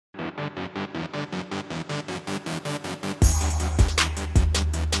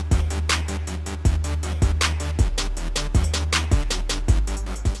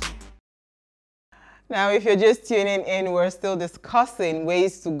Now, if you're just tuning in, we're still discussing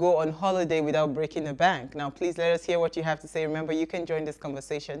ways to go on holiday without breaking the bank. Now, please let us hear what you have to say. Remember, you can join this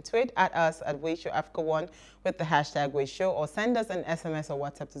conversation. Tweet at us at WadeShowAfrica1 with the hashtag WadeShow, or send us an SMS or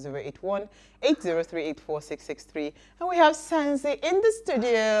WhatsApp to 081-803-84663. And we have Sansi in the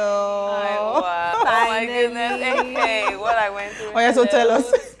studio. Hi, oh my goodness. Hey, what I went through. Oh, yeah, so tell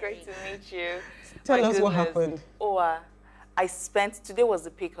us. It's great to meet you. Tell us what happened. Oh, today was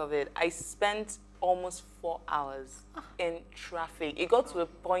the peak of it. I spent almost 4 hours in traffic. It got to a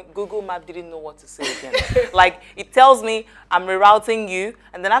point Google Map didn't know what to say again. Like, it tells me I'm rerouting you,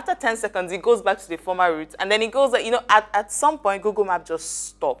 and then after 10 seconds it goes back to the former route, and then it goes, you know, at some point Google Map just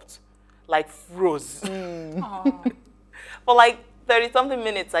stopped, like froze. For like 30-something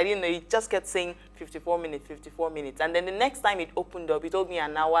minutes, I didn't know. It just kept saying 54 minutes, 54 minutes. And then the next time it opened up, it told me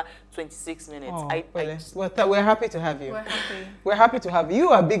an hour, 26 minutes. Oh, we're happy to have you. We're happy. We're happy to have you. You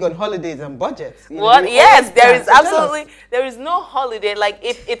are big on holidays and budgets. What? Yes, there is absolutely, there is no holiday. Like,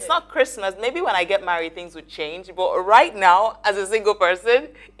 if it's not Christmas, maybe when I get married, things would change. But right now, as a single person,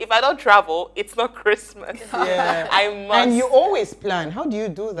 if I don't travel, it's not Christmas. Yeah. I must. And you always plan. How do you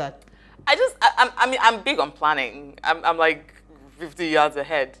do that? I'm big on planning. I'm like 50 yards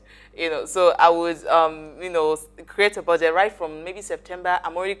ahead, you know. So I would, you know, create a budget right from maybe September.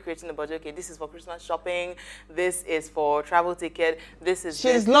 I'm already creating a budget. Okay, this is for Christmas shopping. This is for travel ticket. This is.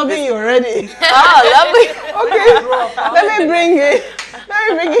 She's loving you already. Oh, lovely. Okay, let me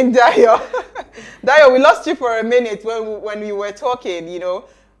bring in Dayo. Dayo, we lost you for a minute when we were talking, you know.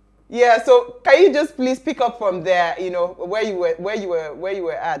 Yeah, so can you just please pick up from there, you know, where you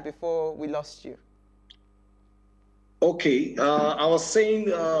were at before we lost you? Okay, I was saying,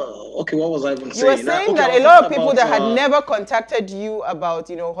 okay, what was I even saying? You were saying that a lot of people that had never contacted you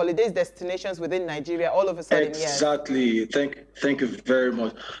about, you know, holidays destinations within Nigeria, all of a sudden, exactly. Yes. Thank you very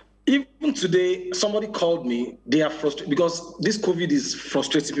much. Even today, somebody called me. They are frustrated because this COVID is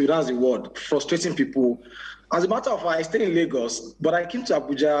frustrating people. That's the word, frustrating people. As a matter of fact, I stay in Lagos, but I came to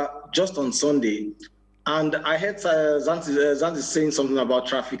Abuja just on Sunday, and I heard Zanti saying something about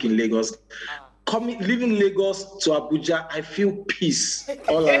traffic in Lagos. Leaving Lagos to Abuja, I feel peace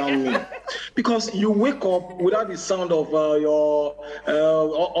all around me, because you wake up without the sound of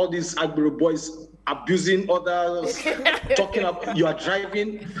all these Agbero boys abusing others, talking up. You are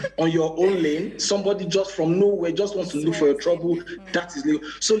driving on your own lane. Somebody just from nowhere just wants to look for your trouble. That is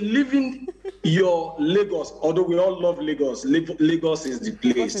Lagos. So leaving your Lagos, although we all love Lagos, Lagos is the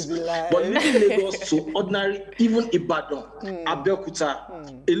place. But leaving Lagos to ordinary, even Ibadan, Abeokuta,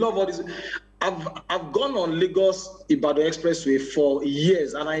 I love all this. I've gone on Lagos Ibadan Expressway for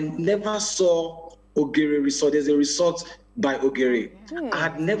years, and I never saw Ogere Resort. There's a resort by Ogere. I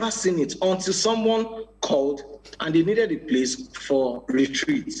had never seen it until someone called and they needed a place for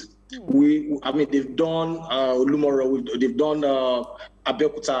retreat. They've done Olumoro, they've done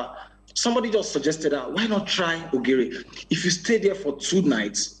Abeokuta. Somebody just suggested that, why not try Ogere? If you stay there for 2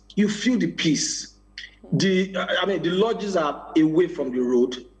 nights, you feel the peace. The lodges are away from the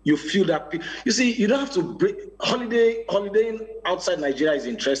road. You feel that. You see, you don't have to break. Holidaying outside Nigeria is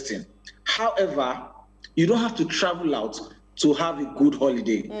interesting. However, you don't have to travel out to have a good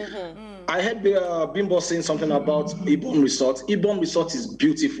holiday. I heard Abimbola saying something about Ibom Resort. Ibom Resort is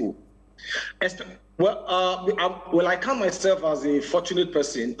beautiful. Well, I count myself as a fortunate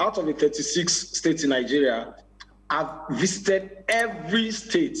person. Out of the 36 states in Nigeria, I've visited every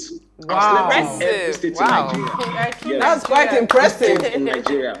state. Wow. I've slept in every state in Nigeria. Yes. That's quite impressive. In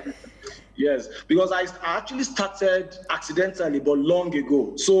Nigeria. Yes, because I actually started accidentally, but long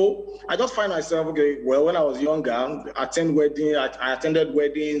ago. So I just find myself, okay, well, when I was younger, I attended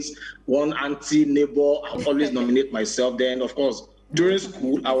weddings, one auntie, neighbor, I always nominate myself. Then, of course, during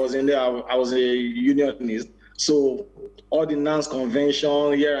school, I was a unionist. So all the NANS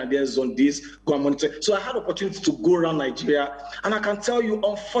convention here and there, zone this, go and monitor. So I had opportunity to go around Nigeria, and I can tell you,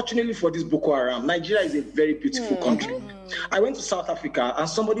 unfortunately for this Boko Haram, Nigeria is a very beautiful country. I went to South Africa, and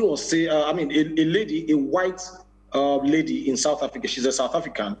somebody was saying, a white lady in South Africa, she's a South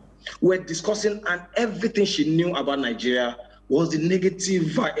African, we're discussing, and everything she knew about Nigeria was the negative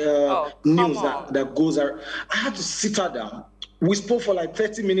news that goes around. I had to sit her down. We spoke for like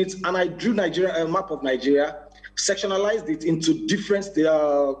 30 minutes, and I drew a map of Nigeria, sectionalized it into different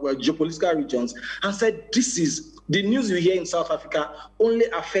geopolitical regions, and said, this is the news you hear in South Africa only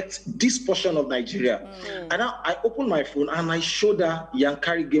affects this portion of Nigeria. And I opened my phone and I showed her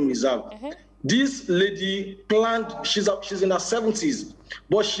Yankari Game Reserve. This lady planned, she's in her 70s,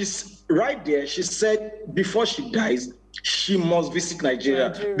 but she's right there. She said before she dies, she must visit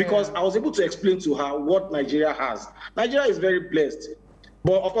Nigeria, because I was able to explain to her what Nigeria has. Nigeria is very blessed.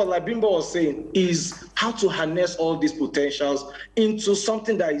 But of course, like Bimbo was saying, is how to harness all these potentials into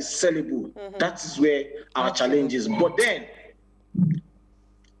something that is sellable. That is where our challenge is. But then,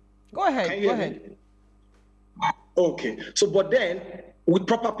 go ahead. Can you hear me? Okay. So, but then, with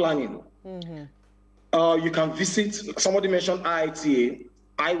proper planning, you can visit. Somebody mentioned IITA.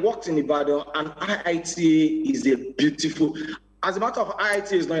 I worked in Ibadan, and IITA is a beautiful. As a matter of fact,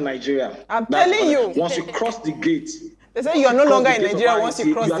 IITA is not in Nigeria. I'm telling you. Once you cross the gate, they say you are no longer in Nigeria once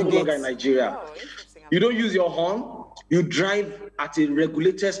you cross the gate. You are no longer in Nigeria. Oh, interesting. You don't use your horn. You drive at a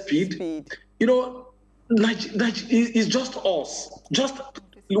regulated speed. You know, it's just us.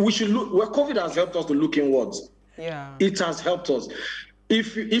 We should look. Where COVID has helped us to look inwards. Yeah. It has helped us.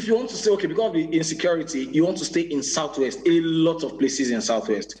 If you want to say, okay, because of the insecurity, you want to stay in Southwest, a lot of places in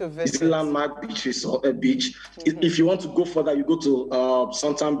Southwest. It's landmark beach resort, beach. If you want to go further, you go to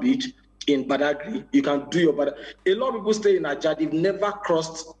Suntan Beach in Badagry. You can do your Badagry. A lot of people stay in Ajah. They've never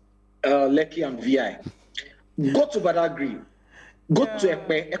crossed Lekki and VI. Go to Badagry. Go to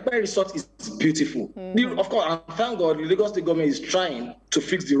Epe. Epe Resort is beautiful. Of course, and thank God, the Lagos State government is trying to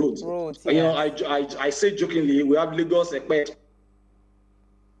fix the roads. Yeah. You know, I say jokingly, we have Lagos, Epe.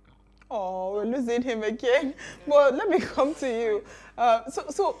 Oh, we're losing him again. Well, let me come to you.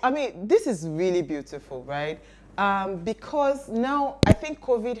 So I mean, this is really beautiful, right? Because now I think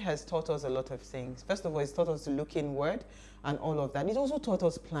COVID has taught us a lot of things. First of all, it's taught us to look inward and all of that. It also taught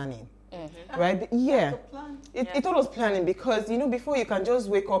us planning. Right? Yeah. It taught us planning because, you know, before you can just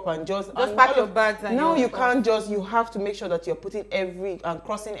wake up and just pack your bags. And now you can't just, you have to make sure that you're putting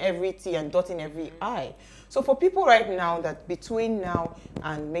crossing every T and dotting every I. So for people right now that between now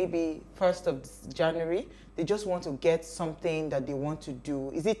and maybe 1st of January, they just want to get something that they want to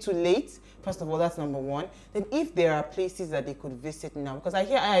do. Is it too late? First of all, that's number one. Then if there are places that they could visit now, because I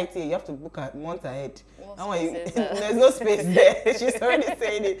hear IIT, you have to book a month ahead. There's no space there. She's already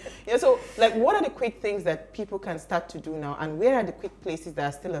saying it. Yeah, so like what are the quick things that people can start to do now? And where are the quick places that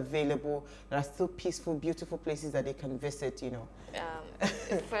are still available, that are still peaceful, beautiful places that they can visit, you know?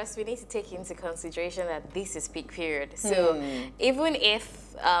 First, we need to take into consideration that this is peak period. So even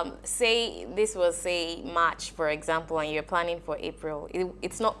if, say, this was, say, March, for example, and you're planning for April,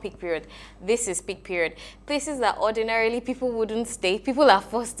 it's not peak period. This is peak period. Places that ordinarily people wouldn't stay, people are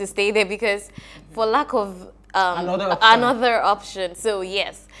forced to stay there because for lack of another option. So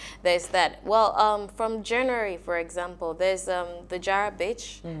yes, there's that. Well, from January, for example, there's the Jara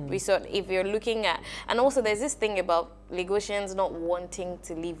Beach resort. If you're looking at, and also there's this thing about Lagosians not wanting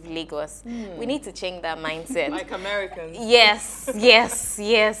to leave Lagos. We need to change that mindset. Like Americans. Yes, yes,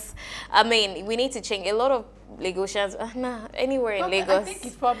 yes. I mean, we need to change. A lot of Lagosians, anywhere in Lagos. I think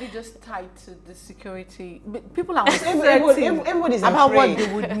it's probably just tied to the security. But people are everybody's about afraid. what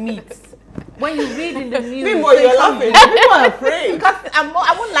they would meet. When you read in the news, People, you're laughing. People are afraid. Because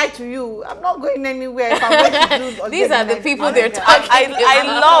I won't lie to you. I'm not going anywhere. If I'm going to do these are the people they're talking. I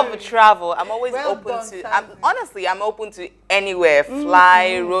love travel. I'm always Well open done, to. Honestly, I'm open to anywhere.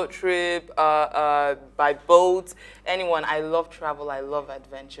 Fly, road trip, by boat. Anyone. I love travel. I love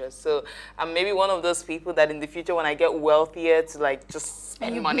adventure. So I'm maybe one of those people that in the future, when I get wealthier, to like just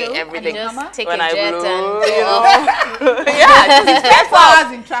spend money, everything. Just take when a jet blow, and you know. Yeah, just step 4 out.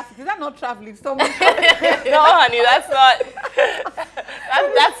 hours in traffic. Is that not traveling? So much. No, honey, that's not.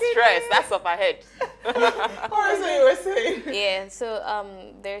 That's stress. That's off ahead. What is it you were saying? Yeah, so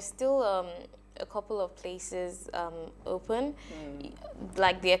there's still a couple of places open,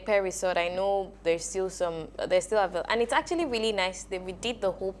 like the Ekpe Resort. I know there's still available, and it's actually really nice. We did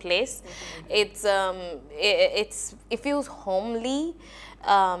the whole place. It feels homely.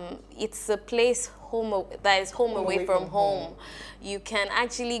 It's a place that is home away from home. You can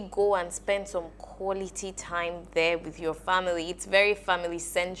actually go and spend some quality time there with your family. It's very family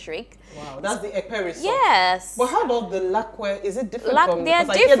centric. Wow, that's the Ekpe Resort. Yes. But how about the Lakwe? Is it different from? They're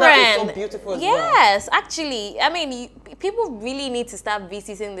because different. I hear that is so beautiful as yes, actually. I mean, people really need to start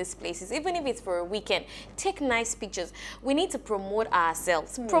visiting these places, even if it's for a weekend. Take nice pictures. We need to promote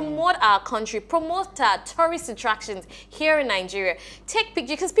ourselves, promote our country, promote our tourist attractions here in Nigeria. Take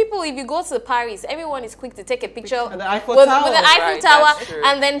pictures, because people, if you go to Paris, everyone is quick to take a picture with the Eiffel Tower. With the Eiffel Right, Tower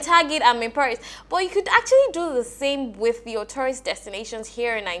and then tag it, I'm in Paris. But you could actually do the same with your tourist destinations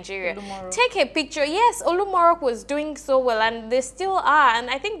here in Nigeria. Take a picture. Yes, Olumorok was doing so well, and they still are. And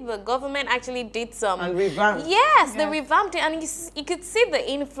I think the government actually did some. And revamped. Yes, they revamped it, and you could see the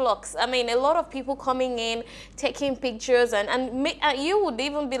influx. I mean, a lot of people coming in, taking pictures, and you would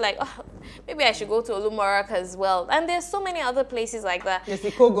even be like, oh, maybe I should go to Olumorok as well. And there's so many other places like that. Yes,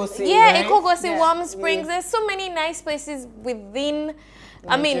 Ikogosi. Yeah, right? Ikogosi, Warm Springs. There's so many nice places within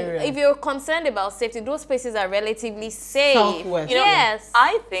I mean, Nigeria. if you're concerned about safety, those places are relatively safe. Southwest. You know, Yes.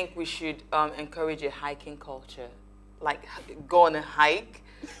 I think we should encourage a hiking culture, like go on a hike.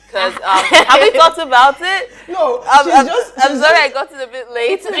 Because have we talked about it? No, I'm she's sorry, I got it a bit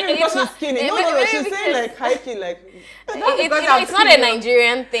late. maybe because she's skinny. No, she's saying like hiking, like. It's not a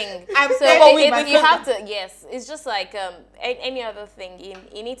Nigerian thing. You have to, yes. It's just like any other thing.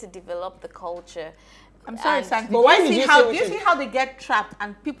 You need to develop the culture. I'm sorry, And- Santi. But why do did you you see how say we do you should- see how they get trapped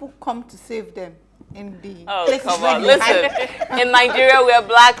and people come to save them in the Oh, places come where on. they Listen, hide? in Nigeria, we are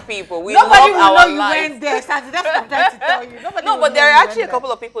black people. We Nobody love will our know you life. went there, Santi. That's what I'm trying to tell you. Nobody No, will but know there are you actually a went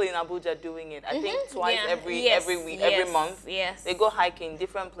couple of people in Abuja doing it. I think twice Yeah. every Yes, week, yes, every month. yes. They go hiking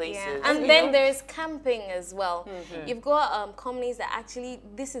different places. Yeah. And then there's camping as well. You've got companies that actually,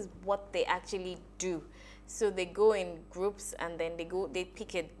 this is what they actually do. So they go in groups and then they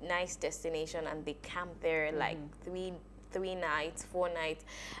pick a nice destination and they camp there like 3 nights, 4 nights.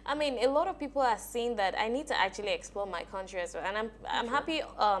 I mean, a lot of people are saying that I need to actually explore my country as well. And I'm happy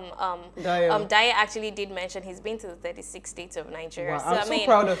Daya actually did mention he's been to the 36 states of Nigeria. Wow, So, I'm I so mean,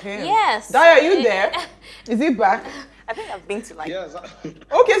 proud of him. Yes. Daya, are you there? Is he back? I think I've been to like Yes.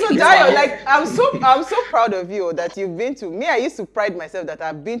 Okay, so Dayo, like I'm so proud of you that you've been to. Me, I used to pride myself that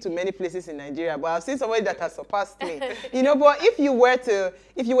I've been to many places in Nigeria, but I've seen somebody that has surpassed me. You know, but if you were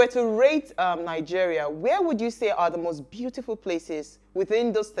to rate Nigeria, where would you say are the most beautiful places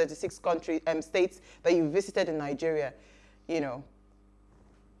within those 36 states that you visited in Nigeria? You know.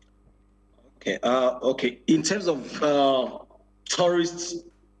 Okay. Okay. In terms of tourist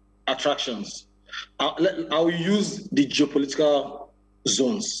attractions, I'll use the geopolitical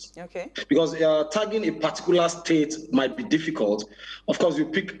zones. Okay. Because tagging a particular state might be difficult. Of course, you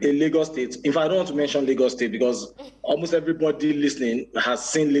pick a Lagos state. In fact, I don't want to mention Lagos state because almost everybody listening has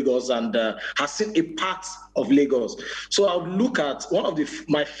seen Lagos and has seen a part of Lagos. So I'll look at one of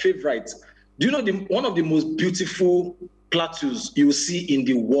my favorites. Do you know one of the most beautiful plateaus you will see in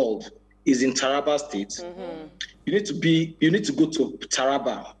the world is in Taraba State? You need to go to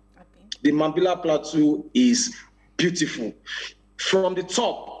Taraba. The Mambila Plateau is beautiful. From the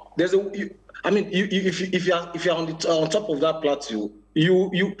top, there's if you're on top of that plateau,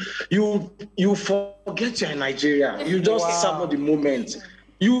 you forget you're in Nigeria. You just savor the moment.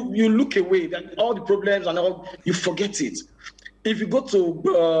 You look away, that all the problems and all, you forget it. If you go to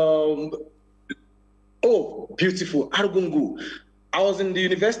beautiful Argungu. I was in the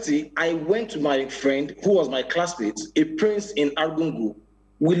university. I went to my friend who was my classmate, a prince in Argungu.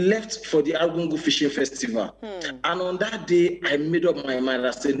 We left for the Argungu Fishing Festival. And on that day, I made up my mind. I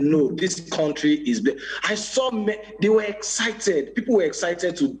said, no, this country is... I saw they were excited. People were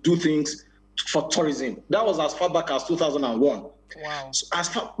excited to do things for tourism. That was as far back as 2001. Wow.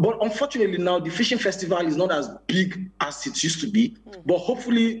 So but unfortunately now, the fishing festival is not as big as it used to be. But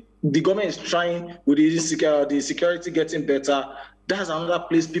hopefully, the government is trying with the security getting better. That's another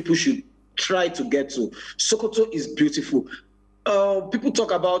place people should try to get to. Sokoto is beautiful. People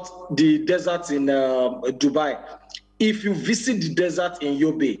talk about the desert in Dubai. If you visit the desert in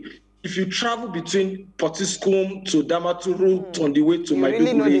Yobe, if you travel between Potiskum to Damaturu on the way to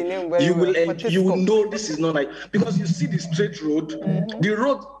Maiduguri, you will know this is not like, because you see the straight road,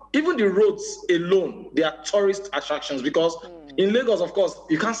 even the roads alone, they are tourist attractions because in Lagos, of course,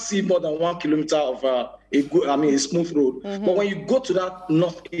 you can't see more than 1 kilometer of a smooth road. But when you go to that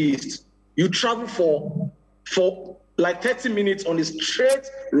northeast, you travel for like 30 minutes on a straight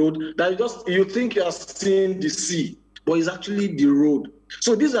road that you think you are seeing the sea, but it's actually the road.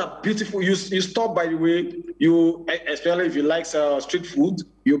 So these are beautiful. You stop, by the way, especially if you like street food,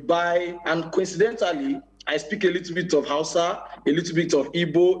 you buy, and coincidentally, I speak a little bit of Hausa, a little bit of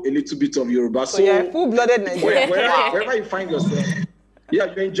Igbo, a little bit of Yoruba. So you're a full-blooded Nigerian. Wherever you find yourself, you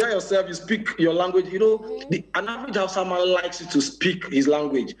enjoy yourself, you speak your language. You know, an average Hausa man likes you to speak his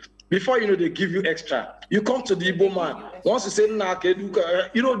language. Before you know, they give you extra. You come to the Igbo man, once you say, they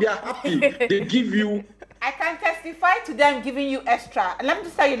are happy. They give you. I can testify to them giving you extra. And let me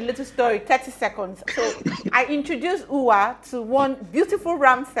just tell you a little story, 30 seconds. So I introduced Uwa to one beautiful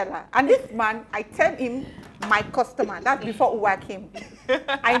ram seller. And this man, I tell him, my customer. That's before Uwa came.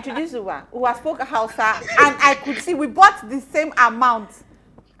 I introduced Uwa. Uwa spoke Hausa, and I could see, we bought the same amount.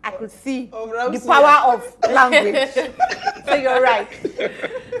 I could see the power of language. So you're right.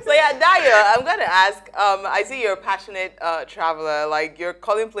 So yeah, Daya, I'm gonna ask. I see you're a passionate traveler. Like you're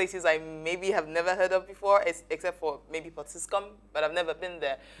calling places I maybe have never heard of before, except for maybe Potiskum, but I've never been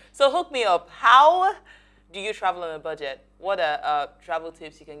there. So hook me up. How do you travel on a budget? What are travel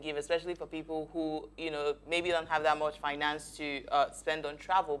tips you can give, especially for people who, maybe don't have that much finance to spend on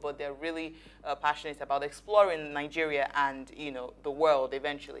travel, but they're really passionate about exploring Nigeria and, the world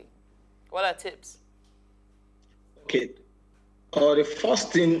eventually? What are tips? Okay. The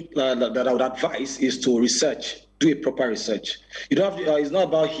first thing that I would advise is to research. Do a proper research. You don't have to, it's not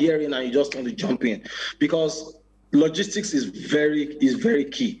about hearing and you just want to jump in, because logistics is very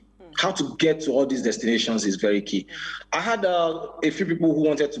key. How to get to all these destinations is very key. I had a few people who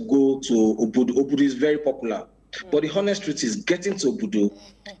wanted to go to Obudu. Obudu is very popular, but the honest truth is getting to Obudu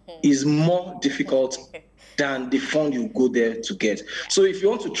is more difficult than the fund you go there to get. So if you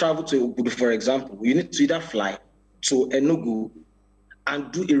want to travel to Obudu, for example, you need to either fly to Enugu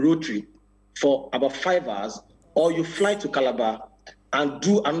and do a road trip for about 5 hours, or you fly to Calabar and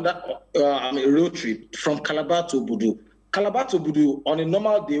do another road trip from Calabar to Obudu. Calabar to Obudu on a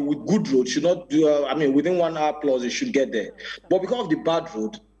normal day with good road should not do, within 1 hour plus you should get there. But because of the bad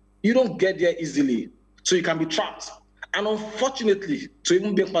road, you don't get there easily. So you can be trapped. And unfortunately, to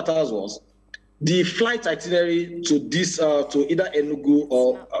even make matters worse, the flight itinerary to this, to either Enugu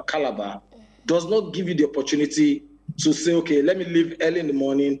or Calabar does not give you the opportunity to say, okay, let me leave early in the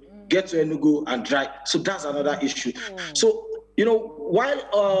morning, get to Enugu and drive. So that's another issue. So,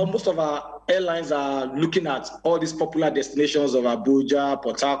 while most of our airlines are looking at all these popular destinations of Abuja,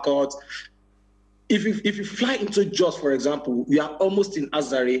 Port Harcourt, if you fly into Jos, for example, you are almost in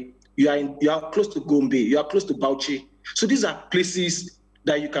Azare, you are close to Gombe, you are close to Bauchi. So these are places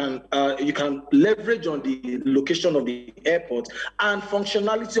that you can leverage on the location of the airport and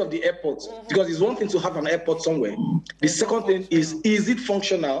functionality of the airport, because it's one thing to have an airport somewhere. The second thing is it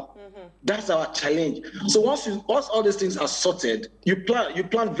functional? That's our challenge. So once all these things are sorted, you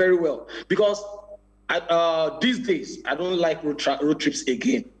plan very well, because these days I don't like road trips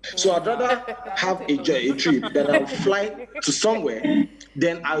again. So I'd rather have a trip that I'll fly to somewhere,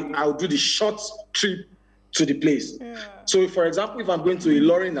 then I'll do the short trip to the place. So for example, if I'm going to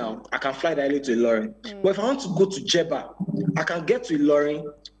Ilorin now, I can fly directly to Ilorin. But if I want to go to Jebba, I can get to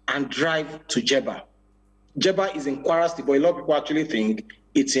Ilorin and drive to Jebba. Jebba is in Kwara State, but a lot of people actually think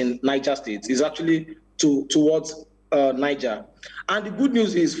it's in Niger State. It's actually towards Niger. And the good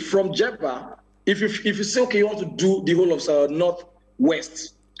news is, from Jebba, if you say, okay, you want to do the whole of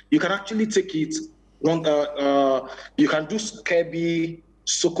Northwest, you can actually take it. You can do Kebbi,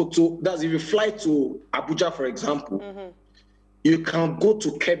 Sokoto. That's if you fly to Abuja, for example. You can go to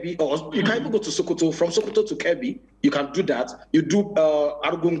Kebbi, or you can even go to Sokoto. From Sokoto to Kebbi, you can do that. You do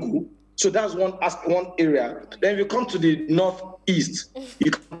Argungu. So that's one area. Then if you come to the northeast, you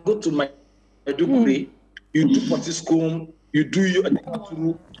can go to Maiduguri, you do Potiskum, you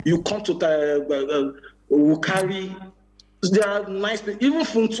come to Wukari. There are nice places. Even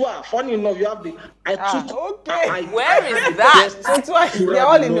Funtua, funny enough, you have the. Where is that? Funtua, they're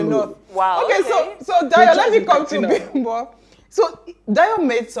all in the north. Wow. Okay, so Dayo, let me come to Bimbo. So Dayo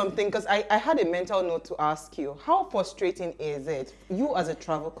made something, because I had a mental note to ask you. How frustrating is it, you as a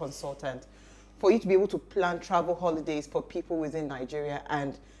travel consultant, for you to be able to plan travel holidays for people within Nigeria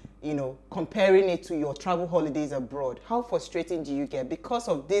and, comparing it to your travel holidays abroad? How frustrating do you get because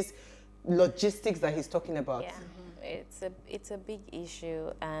of this logistics that he's talking about? Yeah. It's a big issue,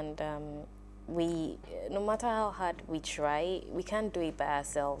 and no matter how hard we try, we can't do it by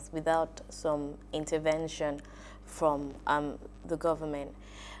ourselves without some intervention from the government.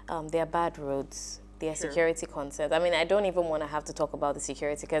 There are bad roads, there are security concerns. I mean, I don't even want to have to talk about the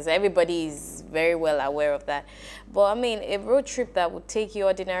security, because everybody is very well aware of that. But I mean, a road trip that would take you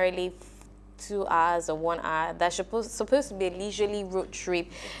ordinarily 2 hours or 1 hour, that's supposed to be a leisurely road trip.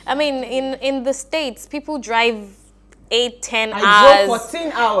 I mean, in the States, people drive 8-10 hours. I drove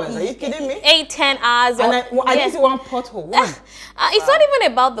 14 hours. Are you kidding me? 8-10 hours. And I didn't see one pothole. One. It's not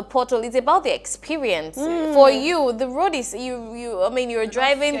even about the pothole. It's about the experience. For you, the road is you're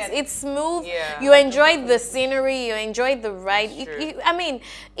driving. It's smooth. Yeah. You enjoy the scenery. You enjoy the ride.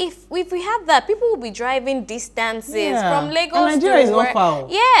 If we have that, people will be driving distances from Lagos and Nigeria is not far.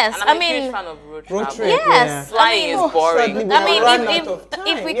 Yes, and I'm a huge fan of road trip. Yes, flying is boring.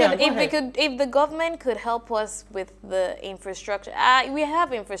 If the government could help us with the infrastructure, we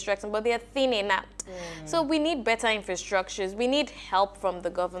have infrastructure, but they are thinning out. So we need better infrastructures. We need help from the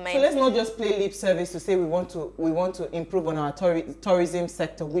government. So let's not just play lip service to say we want to improve on our tourism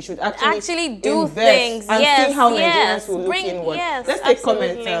sector. We should actually do invest things and see how Nigerians will look inward. Let's take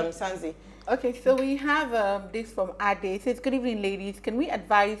comments, Sanzi. Okay, so we have this from Ade. It says, good evening, ladies. Can we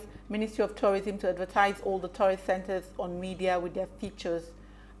advise Ministry of Tourism to advertise all the tourist centers on media with their features?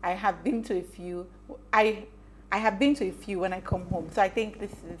 I have been to a few. I have been to a few when I come home. So I think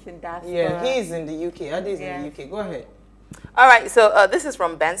this is in diaspora. Yeah, he's in the UK. Adi is in the UK. Go ahead. All right, so this is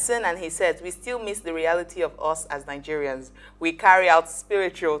from Benson, and he says, we still miss the reality of us as Nigerians. We carry out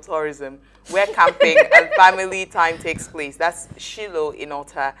spiritual tourism, where camping and family time takes place. That's Shiloh in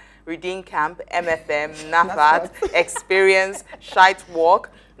Ota, Redeem Camp, MFM, Nafat, Experience, Shite Walk.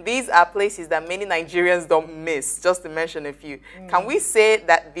 These are places that many Nigerians don't miss, just to mention a few. Can we say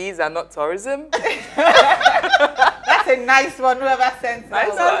that these are not tourism? That's a nice one, whoever sent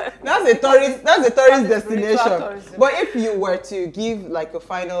that. That's a tourist destination. Tourism. But if you were to give like a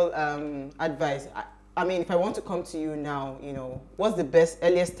final advice, I mean, if I want to come to you now, you know, what's the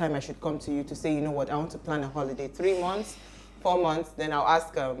earliest time I should come to you to say, you know what, I want to plan a holiday? 3 months, 4 months? Then I'll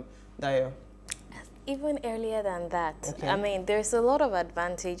ask Dayo. Even earlier than that. Okay. I mean, there's a lot of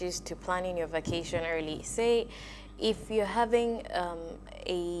advantages to planning your vacation early. Say, if you're having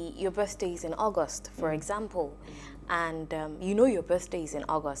your birthday is in August, for example, and you know your birthday is in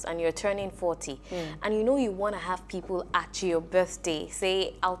August, and you're turning 40, and you know you want to have people at your birthday,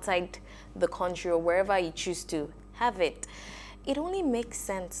 say outside the country or wherever you choose to have it, it only makes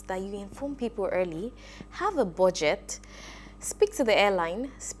sense that you inform people early, have a budget, speak to the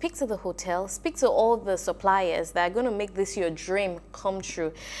airline, speak to the hotel, speak to all the suppliers that are going to make this your dream come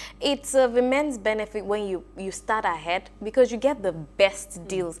true. It's of immense benefit when you start ahead because you get the best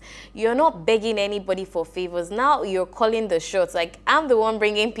deals. You're not begging anybody for favors. Now you're calling the shots. Like, I'm the one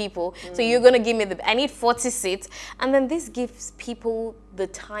bringing people, so you're going to give me I need 40 seats. And then this gives people the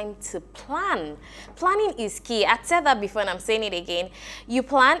time to plan. Planning is key. I said that before and I'm saying it again. You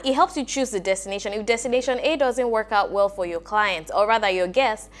plan, it helps you choose the destination. If destination A doesn't work out well for your client, or rather your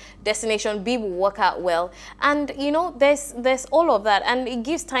guest, destination B will work out well. And you know, there's all of that. And it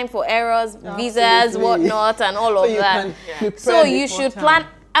gives time for errors, visas, whatnot, and all of that. So you should plan,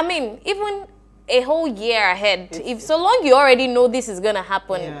 I mean, even a whole year ahead. So long you already know this is going to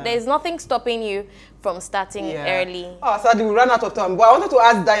happen, there's nothing stopping you from starting early. Oh, sadly, we ran out of time. But I wanted to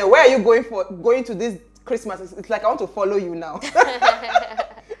ask Dayo, where are you going to this Christmas? It's like I want to follow you now.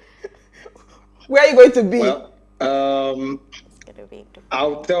 Where are you going to be? Well,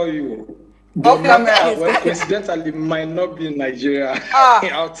 I'll tell you. Coincidentally, might not be in Nigeria.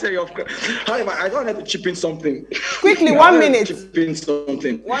 I'll tell you. However, I don't have to chip in something. Quickly, 1 minute. Chip in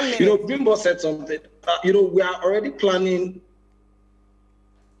something. 1 minute. You know, Bimbo said something. You know, we are already planning.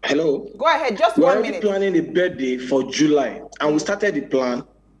 Hello. Go ahead, just 1 minute. We're planning a birthday for July, and we started the plan.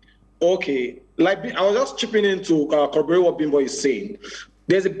 Okay, like I was just chipping in to corroborate what Bimbo is saying.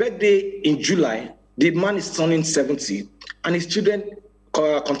 There's a birthday in July. The man is turning 70, and his children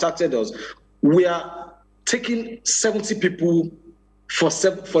contacted us. We are taking 70 people for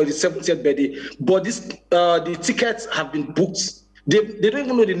the 70th birthday, but the tickets have been booked. They don't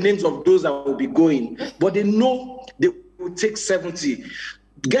even know the names of those that will be going, but they know they will take 70.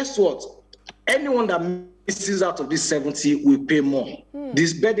 Guess what? Anyone that misses out of this 70 will pay more.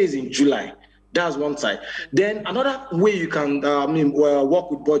 This birthday is in July. That's one side. Then another way you can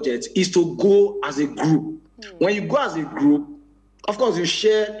work with budget is to go as a group. When you go as a group, of course, you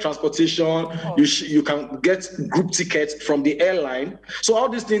share transportation. You can get group tickets from the airline. So all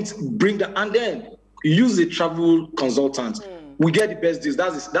these things bring the, and then you use a travel consultant. We get the best deals.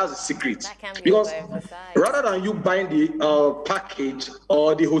 That's the secret. Because rather than you buying the package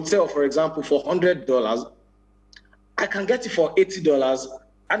or the hotel, for example, for $100, I can get it for $80.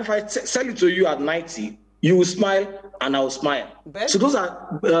 And if I sell it to you at 90, you will smile and I will smile. So those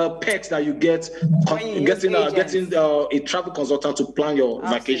are perks that you get getting a travel consultant to plan your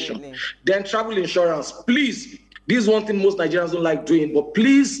vacation. Then travel insurance. Please, this is one thing most Nigerians don't like doing, but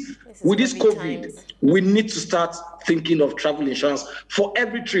please, with this COVID, we need to start thinking of travel insurance for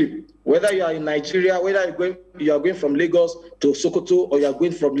every trip. Whether you are in Nigeria, whether you are going from Lagos to Sokoto, or you are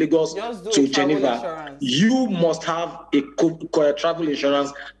going from Lagos to Geneva, insurance. You must have a travel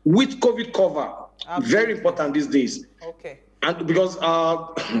insurance with COVID cover. Absolutely. Very important these days. Okay. And because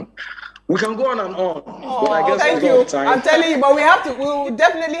we can go on and on. But I guess thank you. I'm telling you, but we will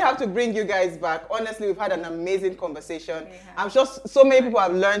definitely have to bring you guys back. Honestly, we've had an amazing conversation. I'm sure so many people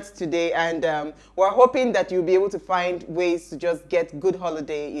have learned today, and we're hoping that you'll be able to find ways to just get good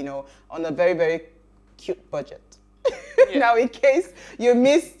holiday, you know, on a very, very cute budget. Now, in case you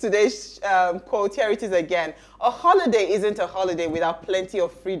missed today's quote, here it is again. A holiday isn't a holiday without plenty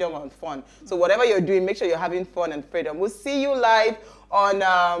of freedom and fun. So whatever you're doing, make sure you're having fun and freedom. We'll see you live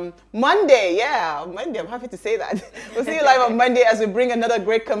on Monday. Yeah, Monday. I'm happy to say that. We'll see you live on Monday as we bring another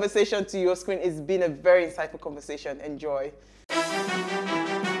great conversation to your screen. It's been a very insightful conversation. Enjoy.